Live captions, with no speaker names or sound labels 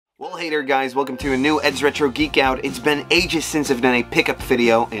Well, hey there guys, welcome to a new Ed's Retro Geek Out. It's been ages since I've done a pickup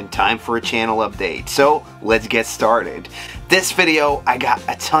video and time for a channel update. So, let's get started. This video, I got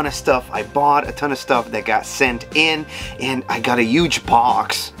a ton of stuff. I bought a ton of stuff that got sent in, and I got a huge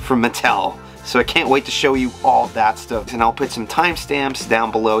box from Mattel. So I can't wait to show you all that stuff. And I'll put some timestamps down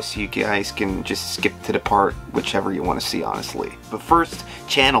below so you guys can just skip to the part whichever you want to see, honestly. But first,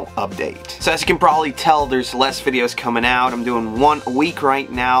 channel update. So as you can probably tell, there's less videos coming out. I'm doing one a week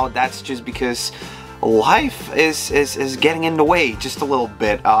right now. That's just because life is getting in the way just a little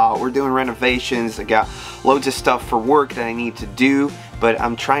bit. We're doing renovations. I got loads of stuff for work that I need to do, but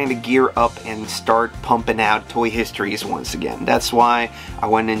I'm trying to gear up and start pumping out toy histories once again. That's why I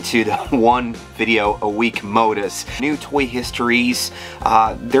went into the one video a week modus. New toy histories,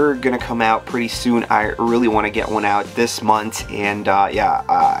 they're gonna come out pretty soon. I really want to get one out this month, and yeah,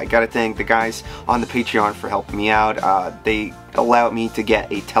 I gotta thank the guys on the Patreon for helping me out. They allowed me to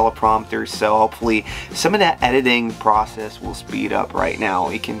get a teleprompter, so hopefully some of that editing process will speed up right now.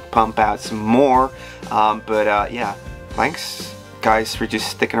 We can pump out some more, but yeah, thanks guys for just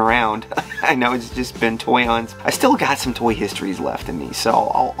sticking around. I know it's just been toy hunts. I still got some toy histories left in me, so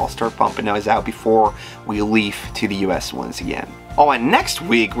I'll start pumping those out before we leave to the US once again. Oh, and next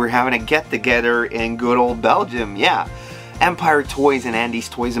week we're having a get-together in good old Belgium. Yeah, Empire Toys and Andy's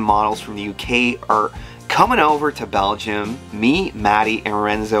Toys and Models from the UK are coming over to Belgium. Me, Maddie, and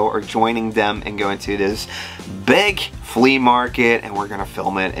Renzo are joining them and going to this big flea market, and we're gonna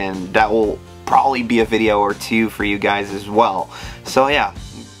film it, and that will probably be a video or two for you guys as well. So yeah,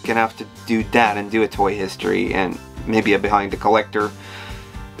 gonna have to do that and do a toy history and maybe a behind the collector.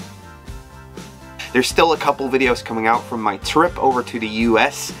 There's still a couple videos coming out from my trip over to the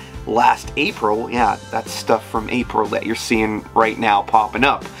US last April. Yeah, that's stuff from April that you're seeing right now popping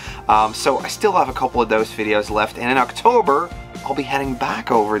up. So I still have a couple of those videos left, and in October I'll be heading back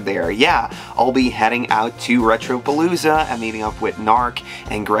over there. Yeah, I'll be heading out to Retropalooza and meeting up with Narc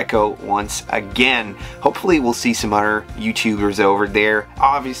and Greco once again. Hopefully we'll see some other YouTubers over there.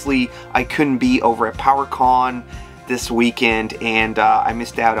 Obviously, I couldn't be over at PowerCon this weekend, and I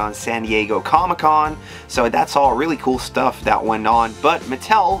missed out on San Diego Comic-Con, so that's all really cool stuff that went on. But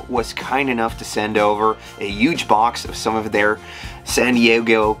Mattel was kind enough to send over a huge box of some of their San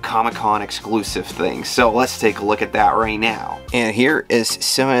Diego Comic-Con exclusive things. So let's take a look at that right now. And here is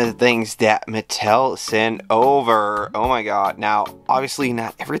some of the things that Mattel sent over. Oh my god. Now, obviously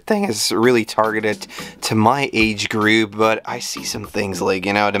not everything is really targeted to my age group, but I see some things like,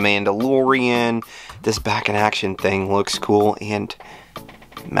 you know, the Mandalorian, this back in action thing looks cool, and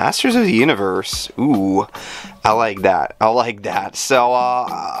Masters of the Universe. Ooh, I like that. I like that. So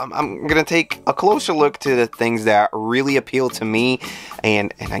I'm gonna take a closer look to the things that really appeal to me,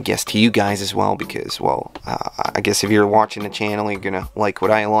 and I guess to you guys as well, because, well, I guess if you're watching the channel, you're gonna like what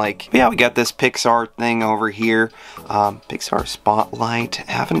I like. But yeah, we got this Pixar thing over here. Pixar Spotlight.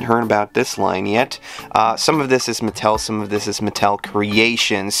 I haven't heard about this line yet. Some of this is Mattel, some of this is Mattel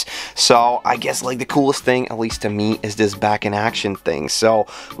Creations. So I guess like the coolest thing, at least to me, is this back in action thing. So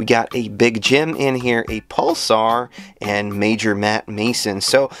we got a Big Jim in here, a Pulsar, and Major Matt Mason.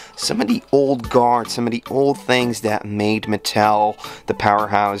 So some of the old guard, some of the old things that made Mattel the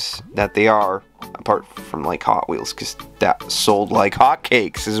powerhouse that they are, apart from like Hot Wheels, because that sold like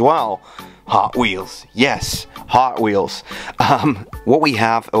hotcakes as well. Hot Wheels, yes, Hot Wheels. What we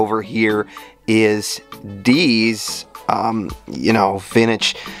have over here is these you know,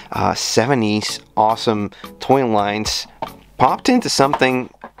 vintage 70s awesome toy lines popped into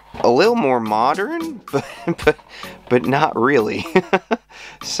something a little more modern, but not really.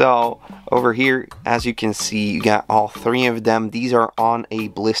 So over here, as you can see, you got all three of them. These are on a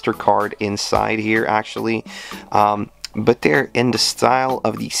blister card inside here, actually, but they're in the style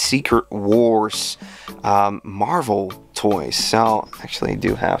of the Secret Wars Marvel toys. So actually I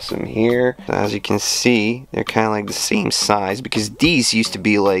do have some here. As you can see, they're kind of like the same size, because these used to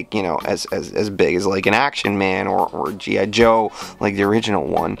be like, you know, as big as like an Action Man or G.I. Joe, like the original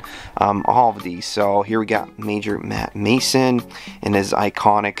one. All of these. So here we got Major Matt Mason in his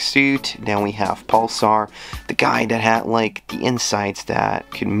iconic suit. Then we have Pulsar, the guy that had like the insides that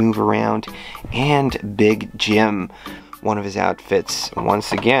could move around, and Big Jim, one of his outfits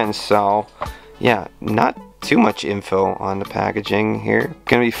once again. So yeah, not too much info on the packaging here.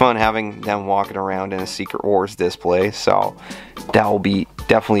 Gonna be fun having them walking around in a Secret Wars display, so that will be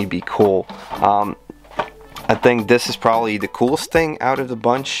definitely be cool. I think this is probably the coolest thing out of the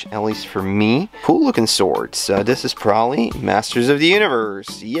bunch, at least for me. Cool looking swords. This is probably Masters of the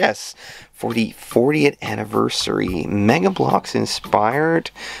Universe. Yes, for the 40th anniversary. Mega Bloks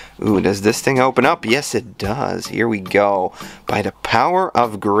inspired. Ooh, does this thing open up? Yes, it does. Here we go. By the power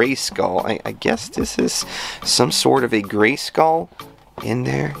of Grayskull. I guess this is some sort of a Grayskull in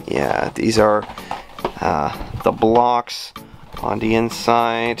there. Yeah, these are the blocks on the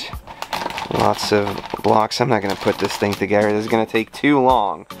inside. Lots of blocks. I'm not going to put this thing together. This is going to take too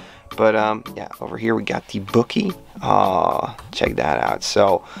long. But, yeah, over here we got the Bucky. Check that out.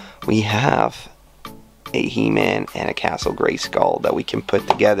 So, we have a He-Man and a Castle Grayskull that we can put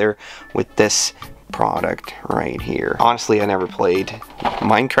together with this product right here. Honestly, I never played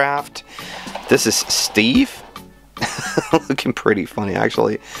Minecraft. This is Steve. Looking pretty funny,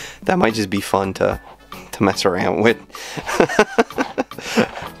 actually. That might just be fun to mess around with.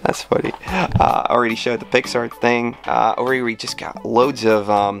 That's funny. Already showed the Pixar thing. Over here we just got loads of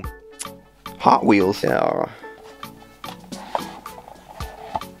Hot Wheels. Yeah.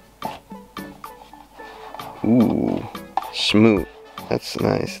 Ooh, Schmoot. That's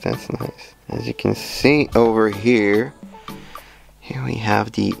nice. That's nice. As you can see over here, here we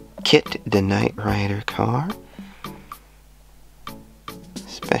have the Kit the Knight Rider car.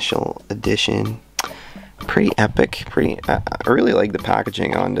 Special edition. Pretty epic. I really like the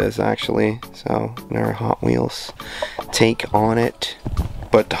packaging on this, actually. So, another Hot Wheels take on it.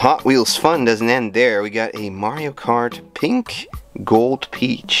 But the Hot Wheels fun doesn't end there. We got a Mario Kart Pink Gold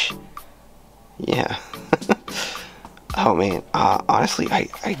Peach. Yeah. Oh man, honestly,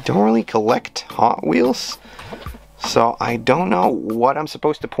 I don't really collect Hot Wheels. So I don't know what I'm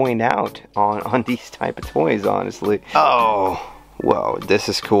supposed to point out on these type of toys, honestly. Oh, whoa, this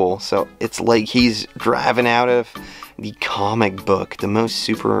is cool. So it's like he's driving out of the comic book, the most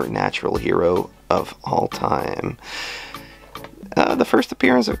supernatural hero of all time. The first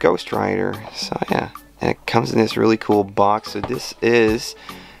appearance of Ghost Rider. So yeah, and it comes in this really cool box. So this is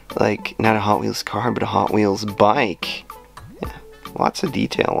like not a Hot Wheels car, but a Hot Wheels bike. Yeah, lots of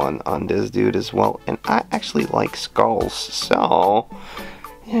detail on this dude as well. And I actually like skulls, so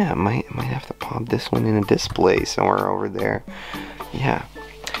yeah, might have to pop this one in a display somewhere over there. Yeah,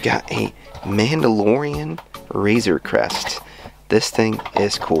 got a Mandalorian Razor Crest. This thing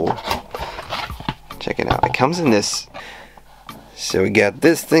is cool. Check it out. It comes in this. So we got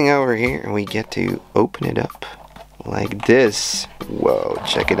this thing over here, and we get to open it up like this. Whoa,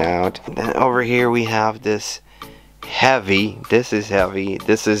 check it out. And then over here we have this heavy. This is heavy.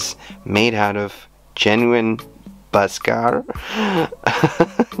 This is made out of genuine Beskar.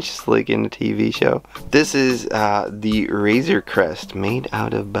 Just like in the TV show. This is the Razor Crest made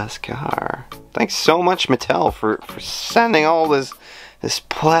out of Beskar. Thanks so much, Mattel, for sending all this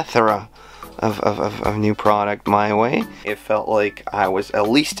plethora of new product my way. It felt like I was at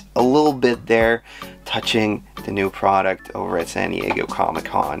least a little bit there touching the new product over at San Diego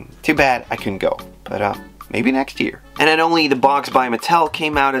Comic-Con. Too bad I couldn't go, but maybe next year. And not only the box by Mattel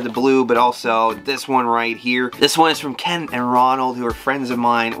came out of the blue, but also this one right here. This one is from Ken and Ronald, who are friends of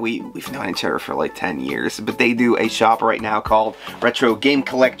mine. We've known each other for like 10 years, but they do a shop right now called Retro Game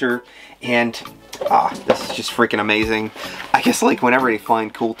Collector, and this is just freaking amazing. I guess like whenever they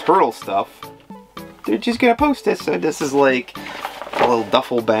find cool turtle stuff, they're just gonna post it. So this is like a little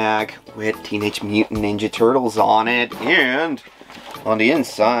duffel bag with Teenage Mutant Ninja Turtles on it, and on the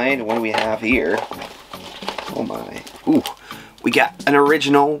inside, what do we have here? Oh my. Ooh, we got an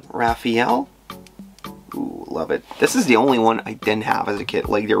original Raphael. Ooh, love it. This is the only one I didn't have as a kid,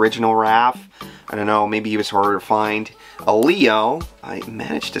 like the original Raph. I don't know, maybe he was harder to find. A Leo, I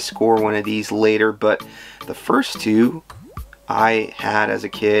managed to score one of these later, but the first two I had as a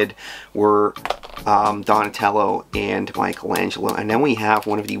kid were Donatello and Michelangelo. And then we have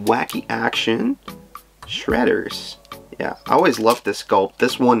one of the Wacky Action Shredders. Yeah, I always loved this sculpt.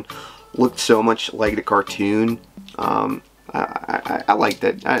 This one looked so much like the cartoon. I liked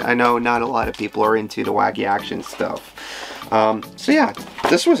it. I know not a lot of people are into the Wacky Action stuff. So yeah,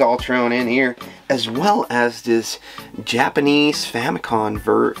 this was all thrown in here, as well as this Japanese Famicom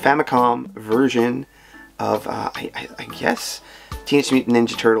version of, I guess, Teenage Mutant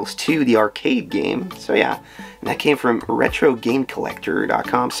Ninja Turtles 2, the arcade game. So yeah, and that came from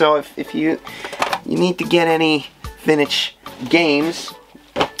RetroGameCollector.com. So if you need to get any vintage games,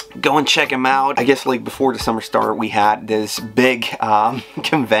 go and check them out. I guess like before the summer started, we had this big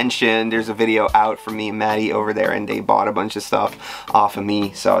convention. There's a video out from me and Maddie over there, and they bought a bunch of stuff off of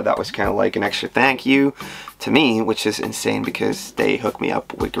me. So that was kind of like an extra thank you to me, which is insane because they hook me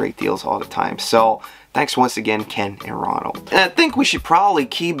up with great deals all the time. So thanks once again, Ken and Ronald. And I think we should probably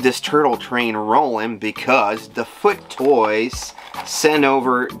keep this turtle train rolling because the Foot Toys sent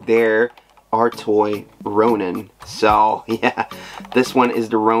over our toy Ronin. So yeah, this one is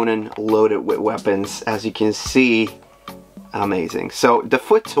the Ronin loaded with weapons. As you can see, amazing. So the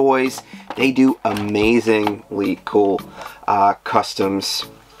Foot Toys, they do amazingly cool customs,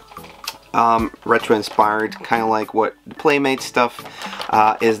 retro inspired, kind of like what the Playmate stuff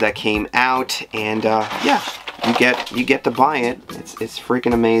is that came out. And yeah, you get to buy it. It's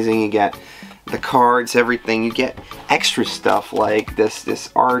freaking amazing. You get the cards, everything. You get extra stuff like this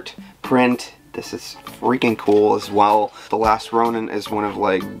art print. This is freaking cool as well. The last Ronin is one of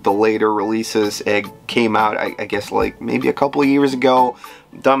like the later releases. It came out, I guess, like maybe a couple of years ago,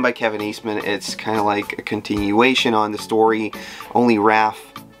 done by Kevin Eastman. It's kind of like a continuation on the story. Only Raph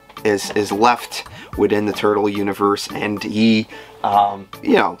is left within the Turtle universe, and he,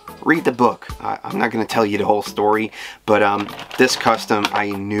 you know, read the book. I'm not going to tell you the whole story, but this custom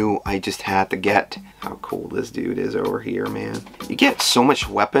I knew I just had to get. How cool this dude is over here, man. You get so much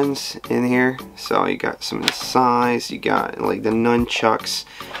weapons in here. So you got some of the size, you got like the nunchucks,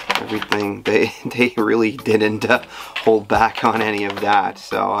 everything. They really didn't hold back on any of that.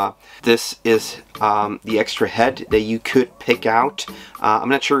 So this is the extra head that you could pick out. I'm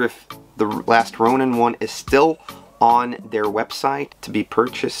not sure if the last Ronin one is still on their website to be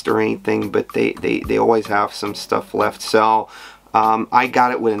purchased or anything, but they always have some stuff left. So I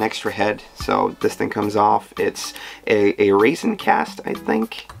got it with an extra head, so this thing comes off. It's a resin cast, I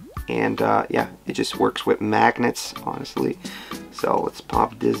think, and yeah, it just works with magnets, honestly. So let's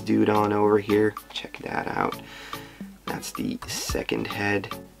pop this dude on over here. Check that out. That's the second head,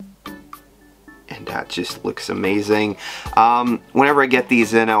 and that just looks amazing. Whenever I get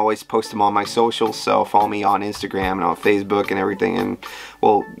these in, I always post them on my socials, so follow me on Instagram and on Facebook and everything, and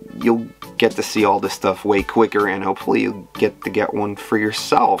well, you'll get to see all this stuff way quicker, and hopefully you'll get to get one for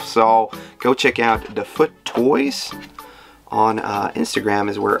yourself. So go check out the Foot Toys on Instagram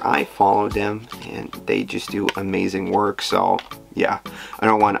is where I follow them, and they just do amazing work. So yeah,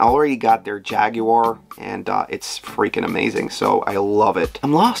 another one. I already got their Jaguar, and it's freaking amazing, so I love it.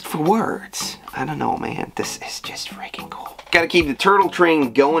 I'm lost for words. I don't know, man. This is just freaking cool. Gotta keep the turtle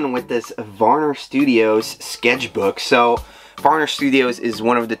train going with this Varner Studios sketchbook. So Varner Studios is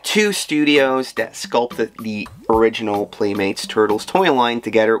one of the two studios that sculpted the original Playmates Turtles toy line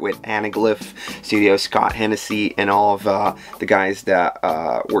together with Anaglyph Studios, Scott Hennessy, and all of the guys that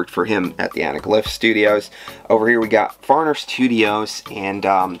worked for him at the Anaglyph Studios. Over here we got Varner Studios, and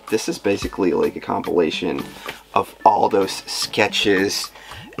this is basically like a compilation of all those sketches,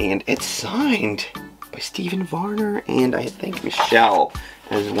 and it's signed by Stephen Varner and I think Michelle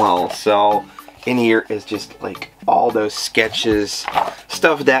as well. So in here is just like all those sketches,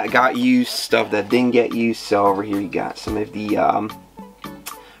 stuff that got used, stuff that didn't get used. So over here you got some of the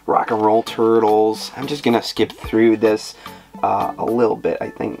Rock and Roll Turtles. I'm just gonna skip through this a little bit. I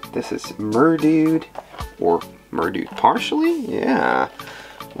think this is Murdude, or Murdude partially. Yeah.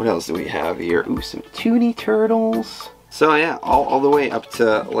 What else do we have here? Ooh, some Toonie Turtles. So yeah, all the way up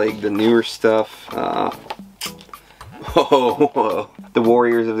to like the newer stuff. The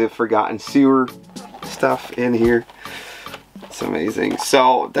Warriors of the Forgotten Sewer stuff in here. It's amazing.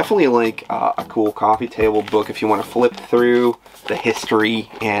 So definitely like a cool coffee table book if you want to flip through the history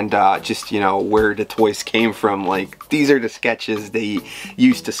and just, you know, where the toys came from. Like, these are the sketches they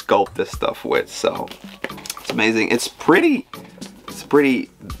used to sculpt this stuff with. So it's amazing. It's a pretty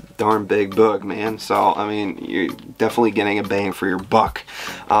darn big book, man. So I mean, you're definitely getting a bang for your buck.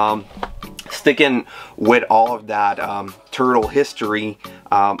 Sticking with all of that turtle history,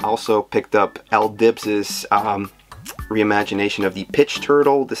 also picked up L. Dibbs's reimagination of the Pitch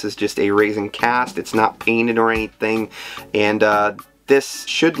Turtle. This is just a resin cast. It's not painted or anything, and this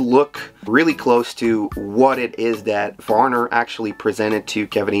should look really close to what it is that Varner actually presented to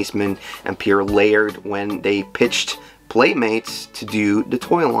Kevin Eastman and Pierre Laird when they pitched Playmates to do the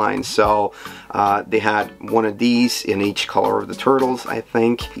toy line. So they had one of these in each color of the turtles, I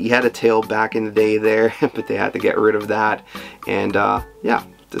think. He had a tail back in the day there, but they had to get rid of that. And yeah,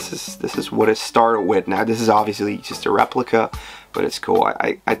 this is what it started with. Now this is obviously just a replica, but it's cool.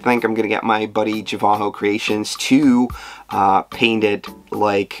 I think I'm gonna get my buddy Javaho Creations to paint it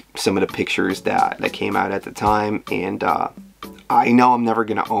like some of the pictures that came out at the time, and I know I'm never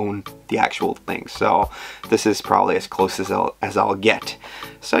gonna own the actual thing, so this is probably as close as I'll get.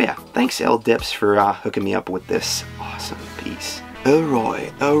 So yeah, thanks L. Dips for hooking me up with this awesome piece.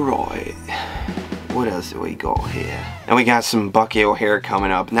 Alright. What else do we got here? And we got some Bucky O'Hare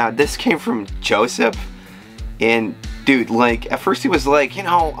coming up. Now this came from Joseph, And dude, like, at first he was like, you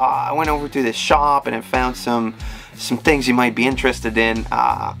know, I went over to this shop and I found some things you might be interested in.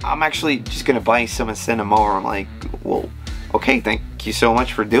 I'm actually just gonna buy some and send them over. I'm like, well, okay, thank you so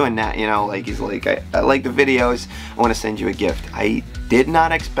much for doing that. You know, like, he's like, I like the videos, I want to send you a gift. I did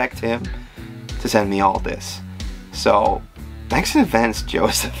not expect him to send me all this. So, thanks in advance,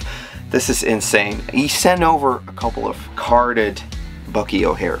 Joseph. This is insane. He sent over a couple of carded Bucky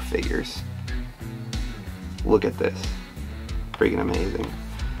O'Hare figures. Look at this. Freaking amazing.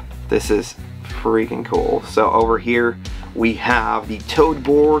 This is freaking cool. So over here we have the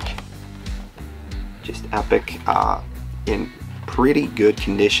Toadborg. Just epic. In pretty good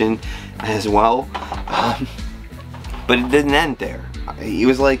condition as well. But it didn't end there. He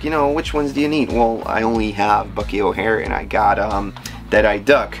was like, you know, which ones do you need? Well, I only have Bucky O'Hare and I got Deadeye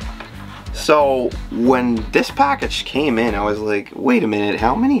Duck. So when this package came in, I was like, wait a minute,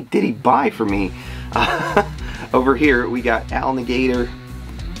 how many did he buy for me? Over here we got Alligator.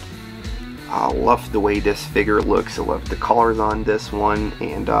 I love the way this figure looks. I love the colors on this one,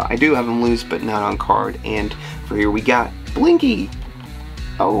 and I do have him loose but not on card. And for here we got Blinky.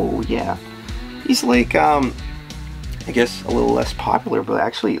 Oh yeah, he's like I guess a little less popular, but I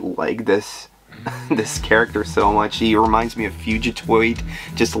actually like this this character so much. He reminds me of Fugitoid,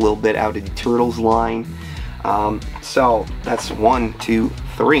 just a little bit out of the Turtles line. So that's 1, 2,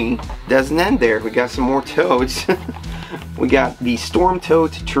 3. Doesn't end there. We got some more Toads. We got the Storm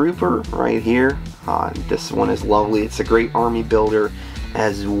Toad Trooper right here. This one is lovely. It's a great army builder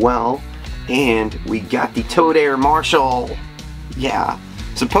as well. And we got the Toad Air Marshal. Yeah.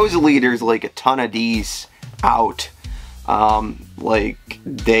 Supposedly there's like a ton of these out. Like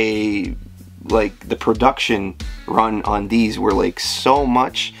the production run on these were like so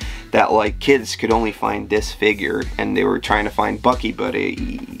much that like kids could only find this figure, and they were trying to find Bucky, but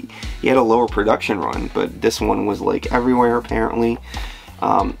he had a lower production run, but this one was like everywhere apparently.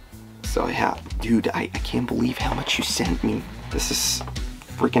 So yeah, dude, I can't believe how much you sent me. This is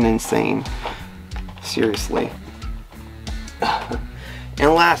freaking insane. Seriously.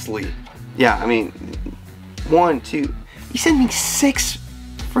 And lastly, yeah, I mean, 1, 2, you sent me 6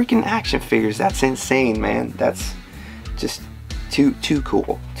 freaking action figures. That's insane, man. That's just too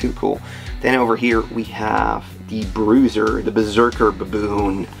cool. Too cool. Then over here we have the Bruiser, the Berserker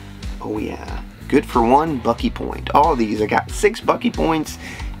Baboon. Oh yeah. Good for 1 Bucky point. All of these, I got 6 Bucky points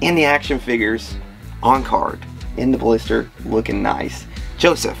and the action figures on card in the blister, looking nice.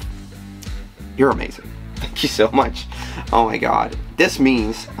 Joseph, you're amazing. Thank you so much. Oh my god. This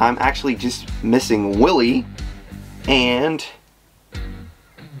means I'm actually just missing Willie and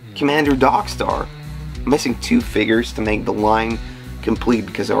Commander Dogstar. I'm missing 2 figures to make the line complete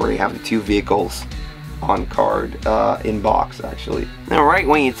because I already have the 2 vehicles on card, in box actually. Now right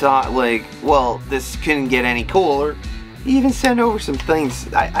when you thought like, well, this couldn't get any cooler, you even sent over some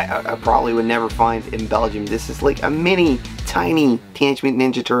things I probably would never find in Belgium. This is like a mini, tiny Teenage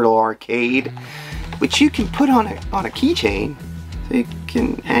Mutant Ninja Turtle arcade, which you can put on a keychain, so you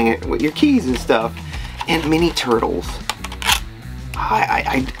can hang it with your keys and stuff. And mini turtles.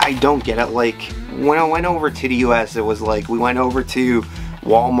 I don't get it. Like, when I went over to the US, it was like we went over to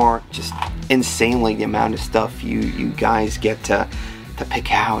Walmart. Just insanely the amount of stuff you guys get to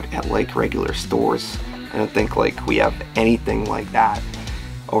pick out at like regular stores. I don't think like we have anything like that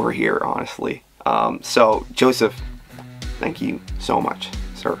over here, honestly. So Joseph, thank you so much,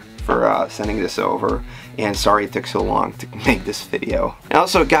 sir, for sending this over, and sorry it took so long to make this video. I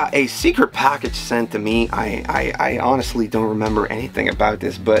also got a secret package sent to me. I honestly don't remember anything about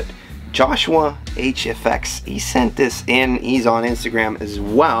this, but joshuafx, he sent this in. He's on Instagram as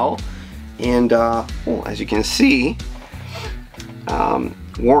well, and well, as you can see,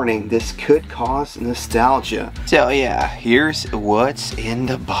 warning, this could cause nostalgia. So yeah, here's what's in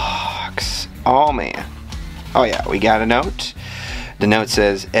the box. Oh man. Oh yeah, we got a note. The note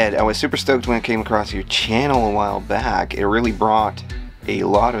says, Ed, I was super stoked when I came across your channel a while back. It really brought a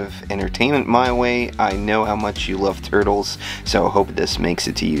lot of entertainment my way. I know how much you love turtles, so I hope this makes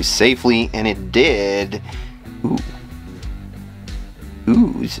it to you safely, and it did. Ooh.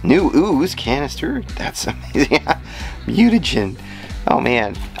 Ooze. New ooze canister. That's amazing. Mutagen. Oh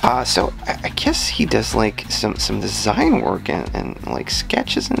man. So I guess he does like some design work and like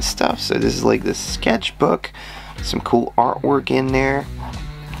sketches and stuff. So this is like the sketchbook. Some cool artwork in there.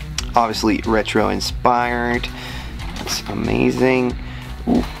 Obviously retro inspired. It's amazing.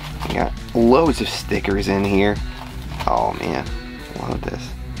 Ooh, we got loads of stickers in here. Oh man, love this.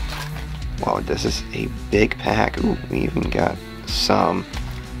 Wow, this is a big pack. Ooh, we even got some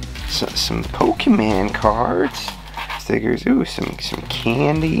Pokemon cards. stickers. Ooh, some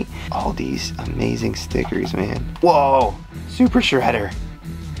candy. All these amazing stickers, man. Whoa, Super Shredder.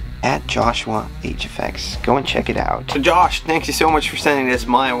 At joshuafx. Go and check it out. So Josh, thank you so much for sending this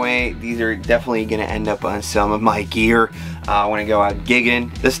my way. These are definitely gonna end up on some of my gear when I go out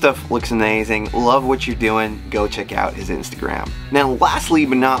gigging. This stuff looks amazing. Love what you're doing. Go check out his Instagram. Now lastly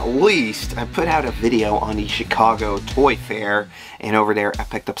but not least, I put out a video on the Chicago Toy Fair, and over there I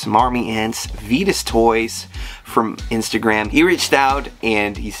picked up some Army Ants vetustoys from Instagram. He reached out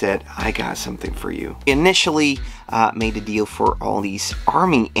and he said, I got something for you. Initially made a deal for all these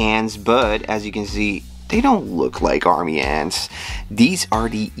Army Ants, but as you can see, they don't look like Army Ants. These are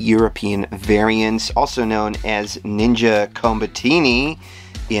the European variants, also known as Ninja Combatini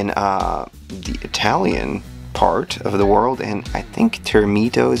in the Italian part of the world, and I think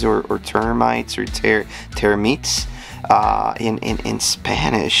termitos or termites or termites in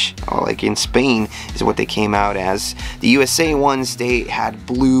Spanish, or like in Spain, is what they came out as. The USA ones, they had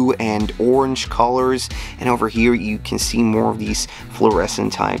blue and orange colors, and over here you can see more of these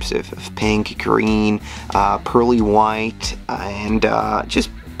fluorescent types of pink, green, pearly white, and just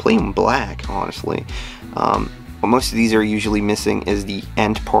plain black, honestly. What most of these are usually missing is the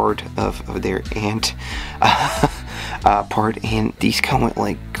ant part of their ant part, and these come with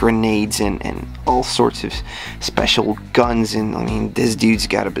like grenades and all sorts of special guns, and I mean, this dude's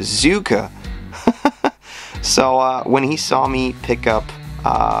got a bazooka. So when he saw me pick up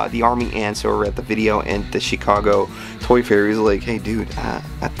the Army Ants over at the video and the Chicago Toy Fair, he was like, hey dude,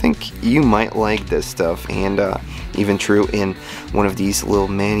 I think you might like this stuff. And even true in one of these little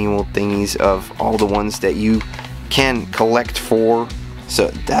manual thingies of all the ones that you can collect for. So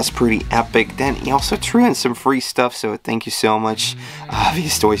that's pretty epic. Then he also threw in some free stuff, so thank you so much.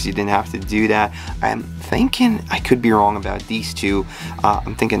 Vetustoys, you didn't have to do that. I'm thinking, I could be wrong about these two.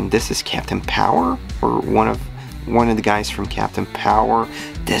 I'm thinking this is Captain Power, or one of the guys from Captain Power.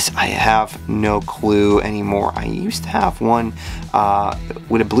 This I have no clue anymore. I used to have one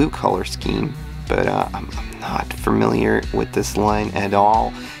with a blue color scheme, but I'm not familiar with this line at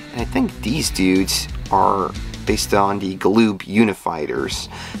all. And I think these dudes are based on the Galoob Unifighters.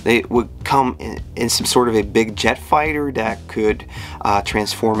 They would come in some sort of a big jet fighter that could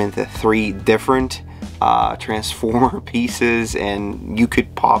transform into 3 different Transformer pieces, and you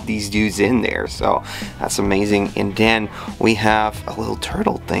could pop these dudes in there, so that's amazing. And then we have a little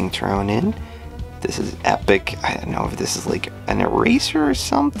turtle thing thrown in. This is epic. I don't know if this is like an eraser or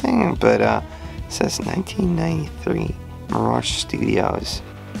something, but it says 1993 Mirage Studios.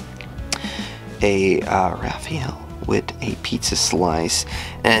 A Raphael with a pizza slice,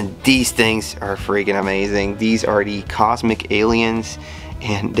 and these things are freaking amazing. These are the Cosmic Aliens,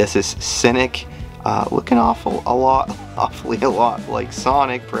 and this is Cynic, looking awfully a lot like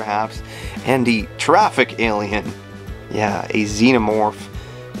Sonic perhaps, and the Traffic Alien, yeah, a Xenomorph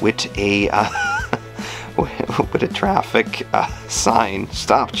with a with a traffic sign.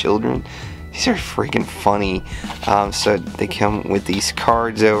 Stop, children. These are freaking funny. So they come with these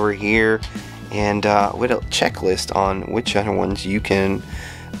cards over here, and with a checklist on which other ones you can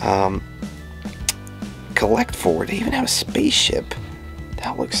collect for. They even have a spaceship.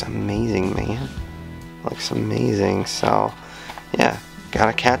 That looks amazing, man. Looks amazing. So, yeah,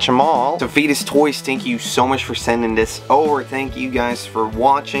 gotta catch them all. So vetustoys, thank you so much for sending this over. Thank you guys for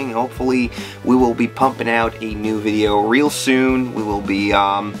watching. Hopefully, we will be pumping out a new video real soon. We will be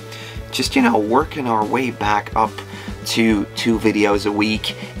just, you know, working our way back up to 2 videos a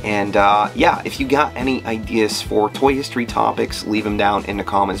week. And yeah, if you got any ideas for toy history topics, leave them down in the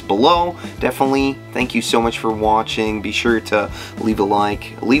comments below. Definitely, thank you so much for watching. Be sure to leave a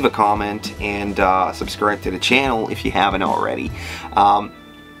like, leave a comment, and subscribe to the channel if you haven't already.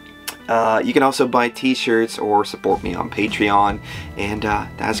 You can also buy t-shirts or support me on Patreon, and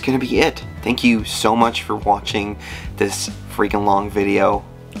that's gonna be it. Thank you so much for watching this freaking long video,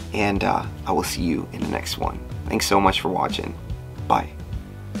 and I will see you in the next one. Thanks so much for watching. Bye.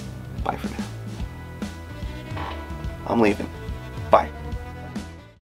 Bye for now. I'm leaving.